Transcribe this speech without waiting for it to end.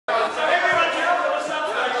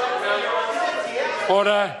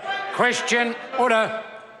Order. Question. Order.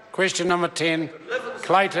 Question number 10.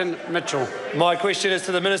 Clayton Mitchell. My question is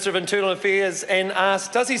to the Minister of Internal Affairs and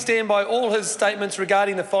asks, does he stand by all his statements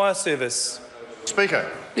regarding the fire service? Speaker.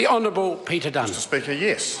 The Honourable Peter Dunn. Mr. Speaker,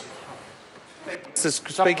 yes. Mr.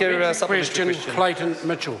 Speaker, Question. Clayton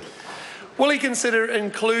Mitchell. Will he consider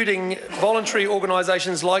including voluntary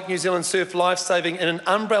organisations like New Zealand Surf Lifesaving in an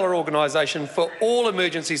umbrella organisation for all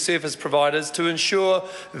emergency service providers to ensure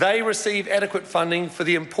they receive adequate funding for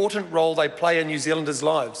the important role they play in New Zealanders'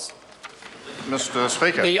 lives? Mr.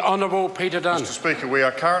 Speaker. The Honourable Peter Dunn. Mr. Speaker, we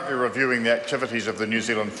are currently reviewing the activities of the New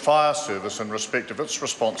Zealand Fire Service in respect of its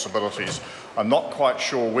responsibilities. I'm not quite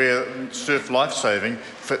sure where surf lifesaving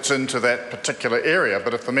fits into that particular area,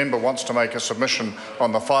 but if the member wants to make a submission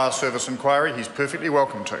on the Fire Service inquiry, he's perfectly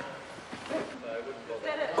welcome to.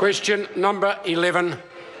 Question number 11,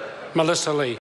 Melissa Lee.